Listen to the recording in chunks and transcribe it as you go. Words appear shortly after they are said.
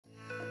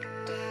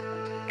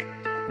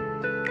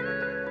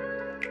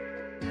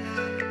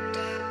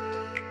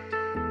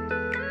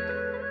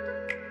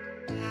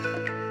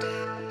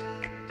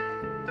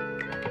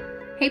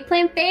Hey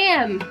Plant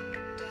Fam!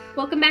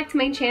 Welcome back to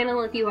my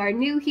channel if you are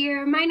new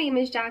here. My name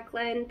is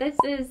Jacqueline. This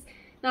is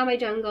not my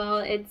jungle,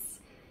 it's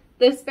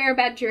the spare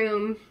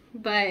bedroom,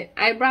 but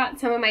I brought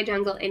some of my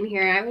jungle in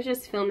here. I was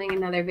just filming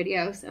another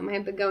video, so my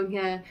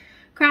begonia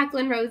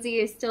Cracklin' Rosie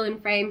is still in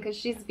frame because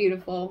she's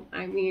beautiful.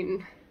 I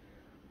mean,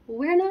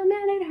 we're not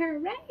mad at her,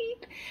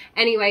 right?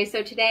 Anyway,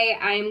 so today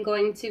I'm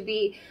going to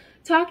be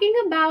talking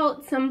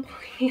about some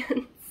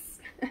plants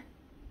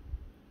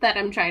that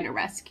I'm trying to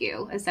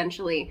rescue,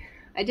 essentially.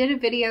 I did a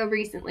video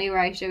recently where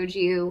I showed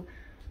you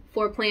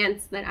 4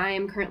 plants that I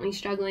am currently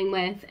struggling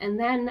with, and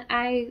then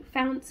I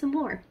found some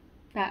more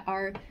that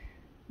are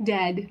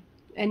dead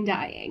and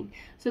dying.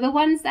 So the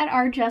ones that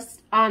are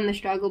just on the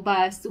struggle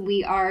bus,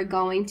 we are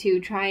going to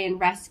try and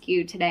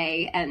rescue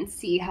today and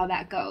see how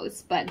that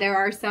goes. But there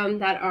are some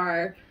that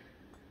are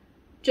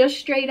just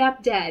straight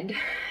up dead,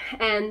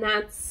 and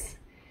that's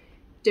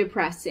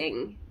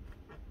depressing.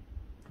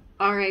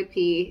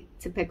 R.I.P.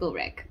 to Pickle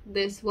Rick.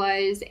 This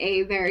was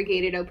a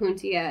variegated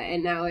opuntia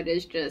and now it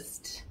is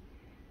just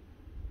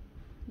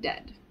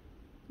dead.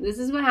 This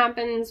is what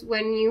happens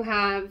when you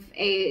have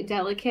a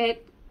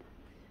delicate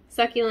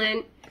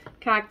succulent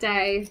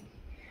cacti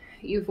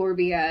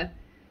euphorbia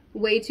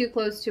way too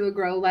close to a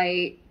grow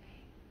light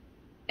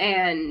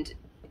and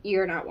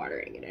you're not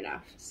watering it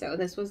enough. So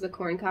this was the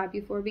corncob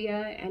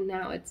euphorbia and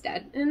now it's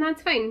dead, and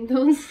that's fine.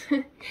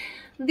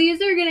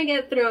 These are gonna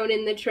get thrown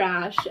in the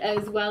trash,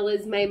 as well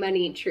as my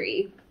money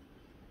tree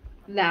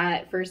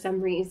that for some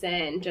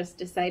reason just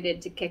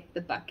decided to kick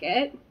the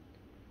bucket.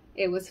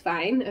 It was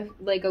fine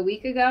like a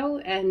week ago,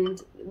 and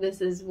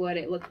this is what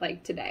it looked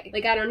like today.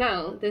 Like, I don't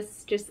know,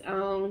 this just,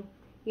 oh,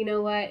 you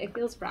know what, it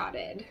feels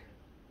rotted.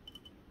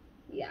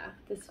 Yeah,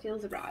 this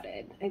feels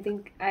rotted. I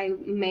think I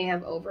may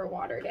have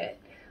overwatered it.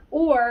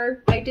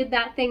 Or I did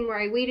that thing where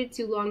I waited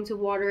too long to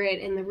water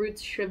it and the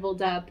roots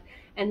shriveled up,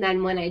 and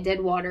then when I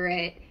did water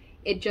it,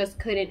 it just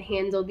couldn't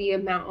handle the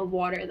amount of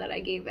water that I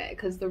gave it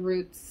because the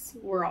roots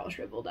were all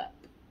shriveled up.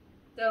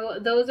 So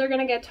those are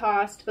gonna get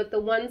tossed, but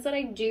the ones that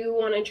I do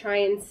wanna try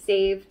and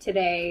save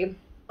today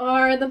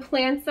are the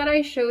plants that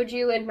I showed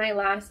you in my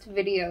last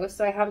video.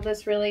 So I have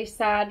this really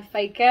sad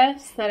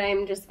ficus that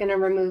I'm just gonna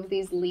remove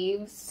these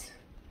leaves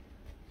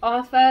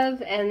off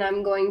of, and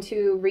I'm going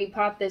to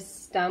repot this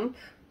stump.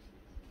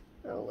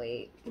 Oh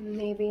wait,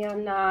 maybe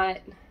I'm not.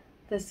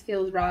 This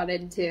feels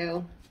rotted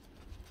too.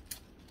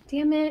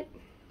 Damn it.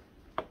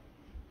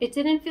 It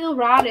didn't feel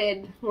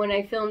rotted when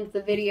I filmed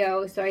the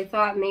video, so I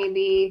thought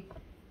maybe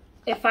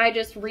if I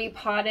just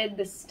repotted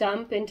the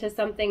stump into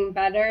something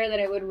better that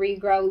it would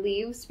regrow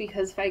leaves,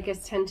 because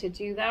ficus tend to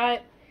do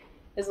that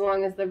as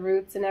long as the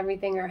roots and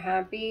everything are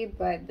happy,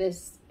 but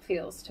this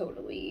feels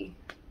totally...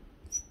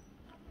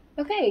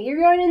 Okay, you're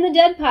going in the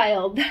dead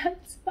pile.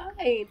 That's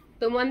fine.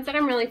 The ones that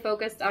I'm really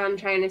focused on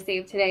trying to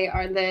save today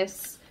are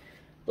this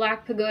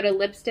Black Pagoda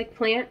lipstick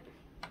plant.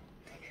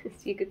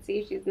 As you can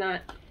see, she's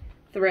not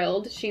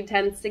thrilled. She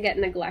tends to get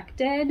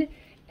neglected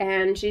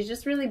and she's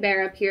just really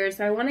bare up here,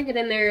 so I want to get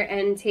in there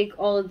and take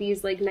all of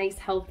these like nice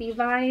healthy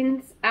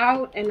vines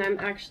out, and I'm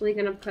actually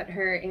gonna put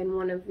her in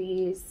one of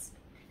these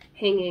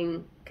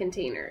hanging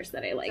containers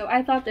that I like. So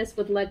I thought this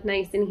would look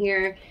nice in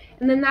here,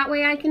 and then that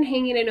way I can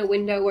hang it in a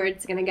window where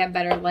it's gonna get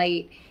better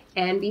light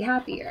and be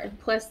happier.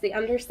 Plus the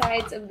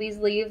undersides of these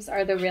leaves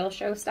are the real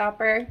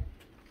showstopper.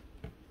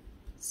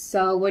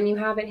 So when you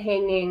have it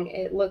hanging,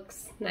 it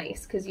looks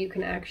nice because you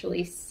can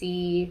actually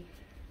see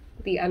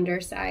the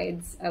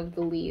undersides of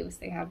the leaves.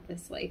 They have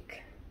this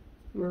like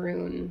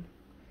maroon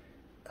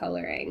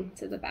coloring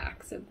to the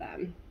backs of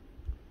them.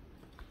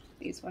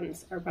 These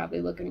ones are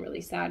probably looking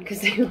really sad because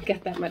they don't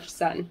get that much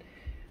sun.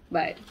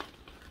 But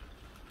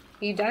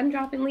you done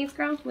dropping leaves,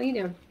 girl? What are you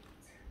doing?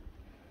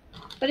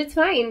 But it's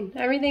fine.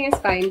 Everything is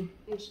fine.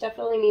 It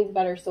definitely needs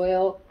better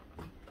soil.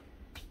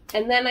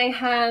 And then I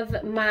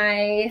have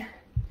my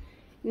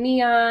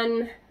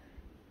neon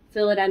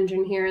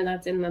philodendron here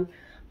that's in the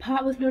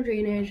pot with no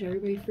drainage.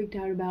 Everybody freaked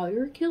out about,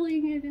 you're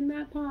killing it in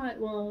that pot.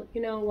 Well,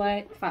 you know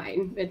what?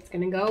 Fine. It's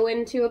gonna go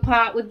into a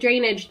pot with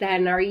drainage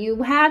then. Are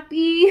you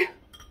happy?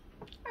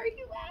 Are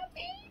you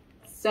happy?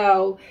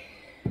 So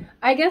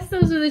I guess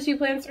those are the 2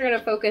 plants we're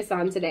gonna focus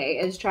on today,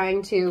 is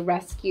trying to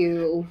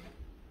rescue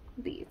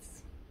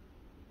these.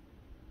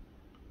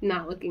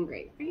 Not looking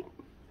great, right?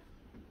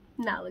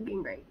 Not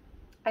looking great.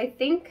 I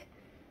think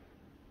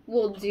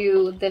we'll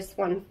do this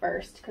one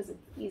first because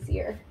it's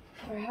easier.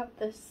 I have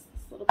this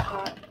little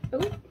pot.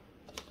 Ooh.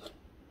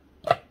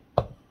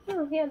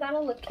 Oh yeah,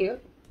 that'll look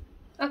cute.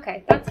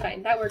 Okay, that's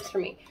fine. That works for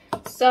me.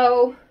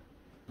 So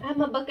I have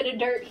my bucket of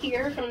dirt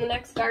here from the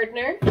next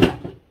gardener,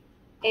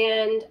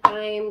 and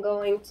I'm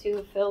going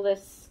to fill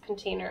this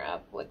container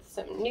up with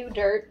some new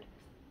dirt.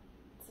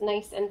 It's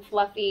nice and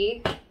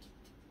fluffy,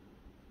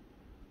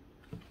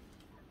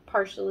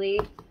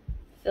 partially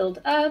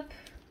filled up,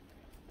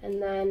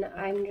 and then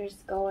I'm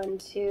just going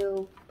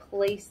to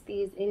place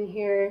these in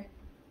here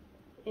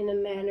in a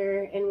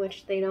manner in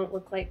which they don't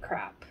look like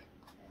crap.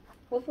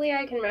 Hopefully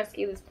I can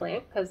rescue this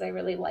plant because I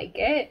really like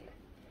it.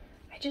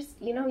 I just,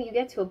 you know, you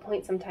get to a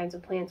point sometimes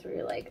with plants where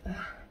you're like, ugh,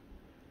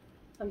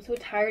 I'm so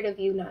tired of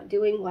you not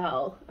doing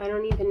well. I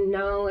don't even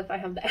know if I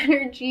have the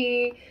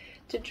energy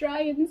to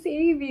try and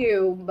save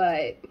you,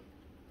 but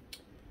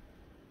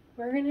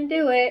we're gonna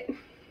do it.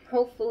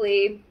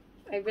 Hopefully.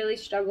 I really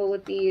struggle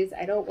with these.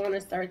 I don't want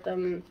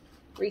to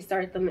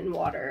restart them in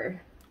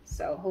water.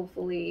 So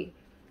hopefully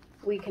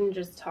we can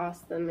just toss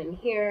them in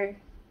here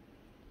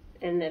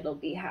and it'll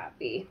be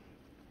happy.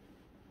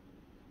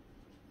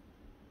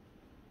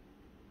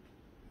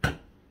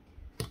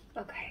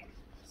 Okay,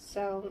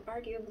 so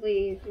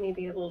arguably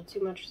maybe a little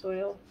too much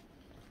soil.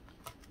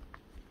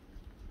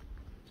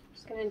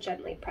 Just gonna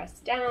gently press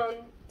down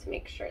to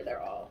make sure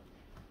they're all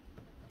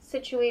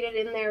situated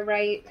in there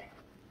right.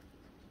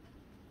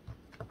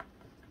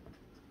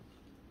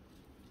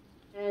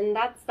 And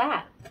that's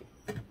that.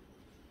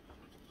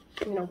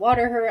 I'm gonna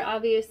water her,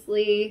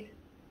 obviously,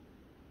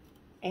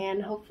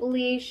 and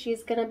hopefully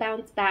she's gonna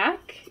bounce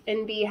back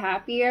and be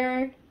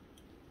happier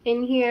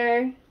in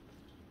here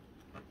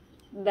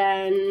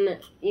than,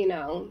 you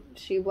know,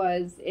 she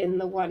was in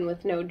the one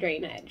with no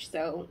drainage.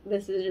 So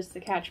this is just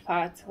the catch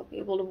pot, so I'll be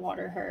able to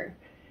water her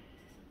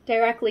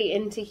directly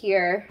into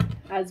here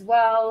as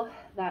well.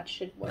 That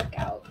should work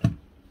out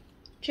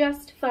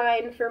just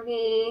fine for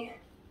me.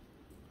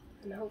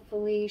 And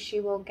hopefully she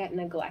won't get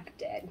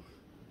neglected.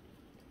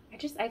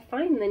 I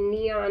find the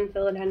neon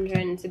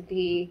philodendron to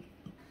be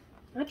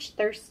much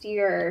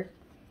thirstier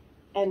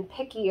and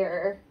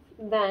pickier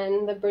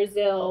than the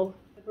Brazil.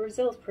 The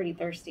Brazil's pretty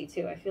thirsty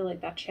too. I feel like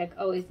that chick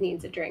always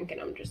needs a drink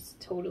and I'm just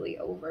totally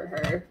over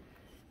her.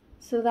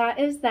 So that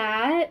is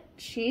that.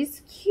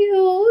 She's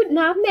cute.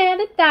 Not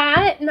mad at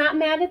that. Not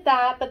mad at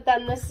that. But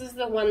then this is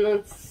the one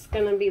that's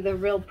gonna be the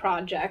real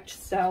project.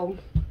 So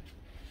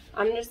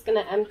I'm just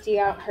gonna empty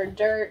out her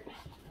dirt.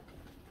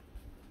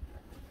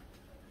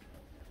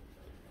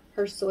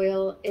 Her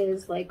soil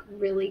is like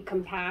really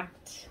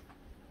compact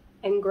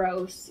and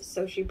gross,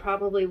 so she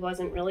probably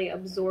wasn't really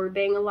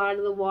absorbing a lot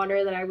of the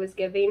water that I was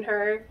giving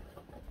her,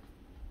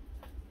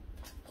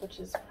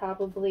 which is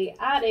probably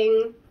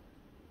adding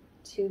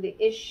to the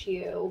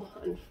issue,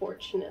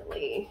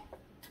 unfortunately.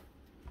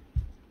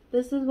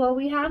 This is what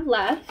we have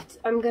left.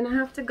 I'm gonna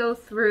have to go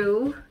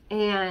through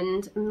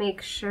and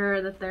make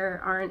sure that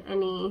there aren't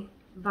any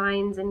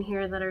vines in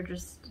here that are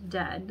just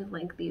dead,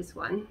 like these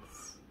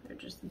ones. They're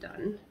just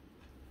done.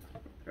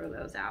 Throw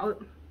those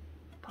out.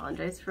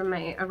 Apologize for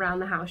my around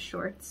the house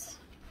shorts.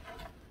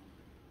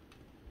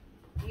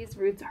 These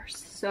roots are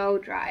so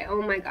dry.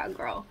 Oh my god,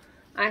 girl.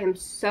 I am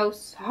so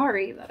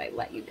sorry that I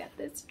let you get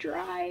this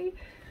dry.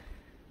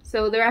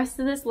 So the rest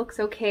of this looks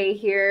okay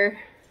here.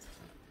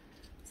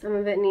 Some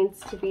of it needs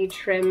to be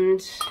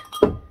trimmed.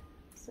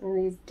 Some of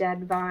these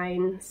dead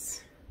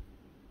vines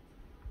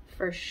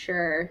for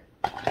sure.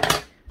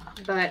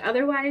 But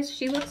otherwise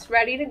she looks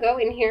ready to go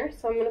in here.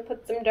 So I'm gonna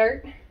put some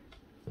dirt.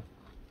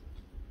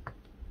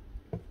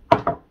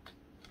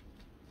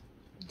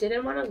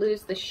 Didn't want to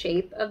lose the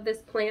shape of this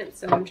plant,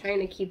 so I'm trying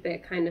to keep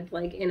it kind of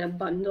like in a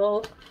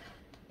bundle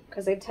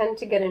because I tend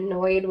to get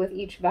annoyed with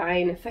each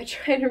vine if I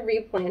try to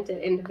replant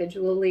it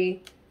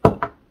individually.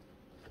 So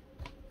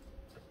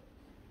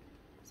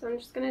I'm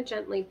just going to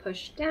gently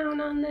push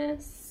down on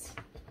this,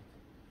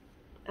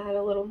 add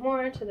a little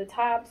more to the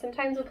top.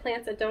 Sometimes with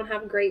plants that don't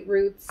have great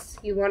roots,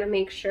 you want to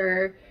make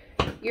sure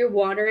you're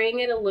watering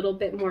it a little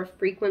bit more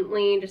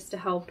frequently just to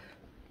help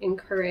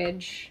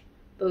encourage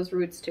those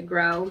roots to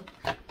grow.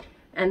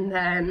 And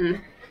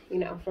then, you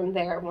know, from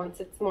there, once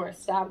it's more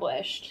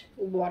established,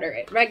 water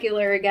it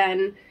regular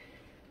again.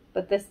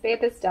 But this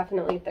babe is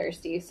definitely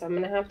thirsty, so I'm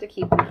going to have to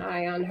keep an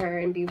eye on her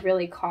and be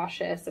really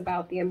cautious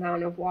about the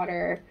amount of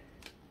water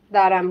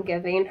that I'm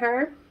giving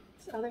her.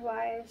 So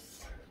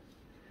otherwise,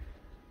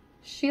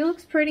 she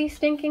looks pretty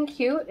stinking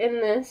cute in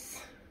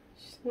this.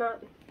 She's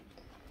not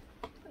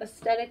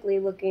aesthetically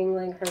looking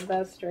like her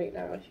best right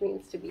now. She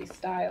needs to be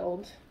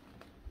styled.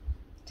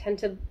 I tend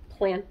to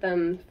plant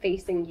them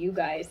facing you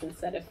guys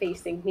instead of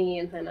facing me,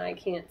 and then I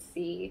can't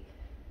see.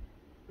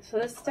 So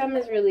this stem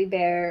is really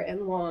bare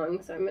and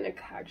long, so I'm going to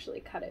actually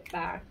cut it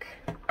back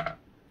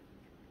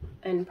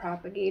and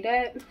propagate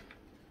it.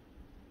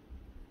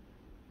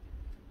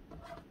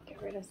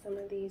 Get rid of some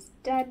of these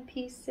dead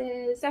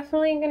pieces.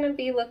 Definitely going to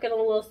be looking a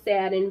little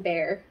sad and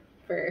bare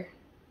for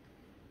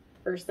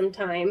some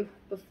time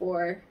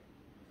before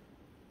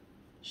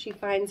she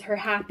finds her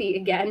happy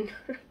again.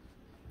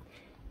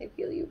 I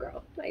feel you,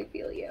 girl. I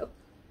feel you.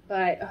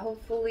 But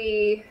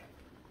hopefully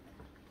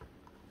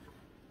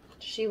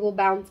she will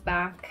bounce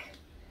back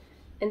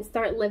and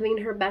start living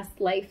her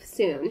best life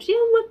soon. She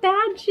don't look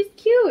bad. She's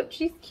cute.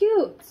 She's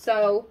cute.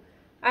 So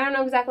I don't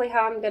know exactly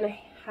how I'm going to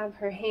have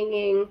her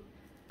hanging,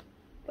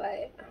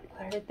 but I'll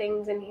put her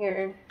things in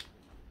here.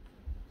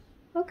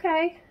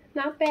 Okay.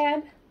 Not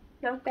bad.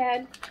 Not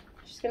bad.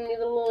 She's going to need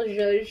a little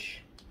zhuzh.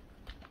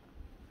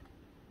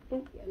 Yeah,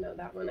 no,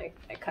 that one I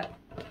cut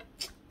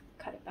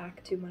it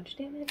back too much,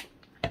 damn it.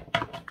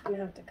 I'm gonna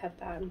have to cut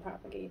that and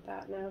propagate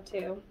that now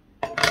too.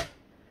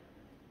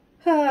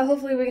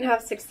 Hopefully we can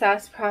have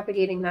success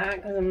propagating that,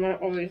 because I'm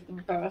not always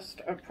the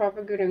best at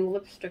propagating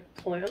lipstick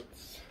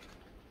plants.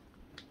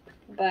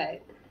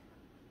 But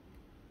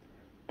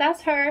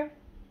that's her.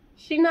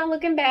 She's not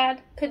looking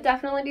bad. Could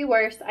definitely be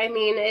worse. I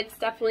mean, it's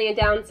definitely a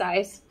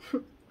downsize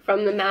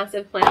from the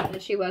massive plant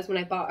that she was when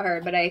I bought her,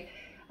 but I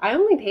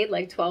only paid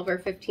like $12 or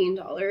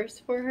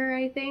 $15 for her,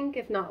 I think,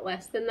 if not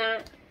less than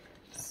that.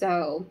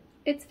 So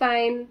it's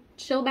fine.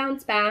 She'll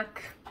bounce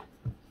back,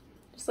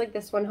 just like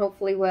this one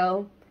hopefully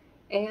will.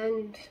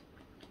 And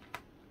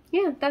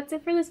yeah, that's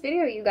it for this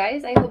video, you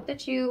guys. I hope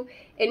that you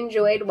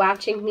enjoyed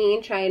watching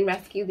me try and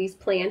rescue these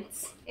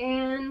plants.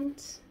 And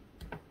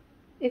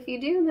if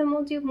you do, then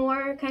we'll do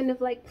more kind of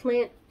like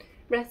plant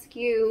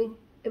rescue,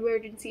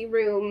 emergency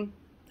room,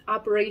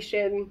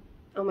 operation.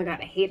 Oh my god,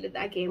 I hated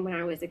that game when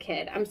I was a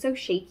kid. I'm so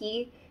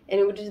shaky and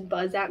it would just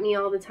buzz at me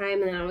all the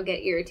time and then I would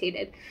get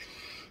irritated.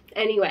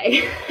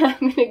 Anyway,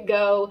 I'm gonna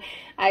go.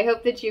 I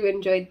hope that you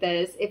enjoyed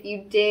this. If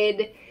you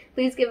did,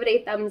 please give it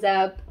a thumbs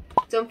up.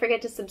 Don't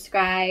forget to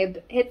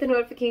subscribe. Hit the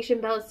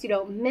notification bell so you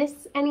don't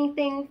miss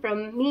anything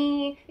from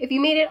me. If you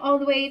made it all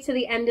the way to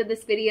the end of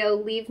this video,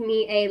 leave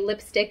me a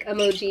lipstick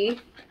emoji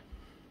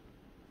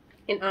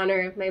in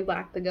honor of my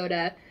Black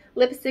Pagoda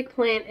lipstick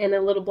plant and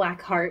a little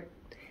black heart.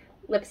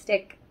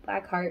 Lipstick,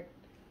 black heart,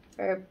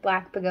 or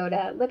Black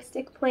Pagoda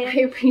lipstick plant.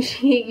 I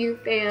appreciate you,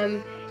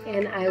 fam,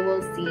 and I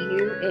will see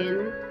you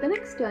in the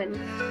next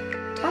one.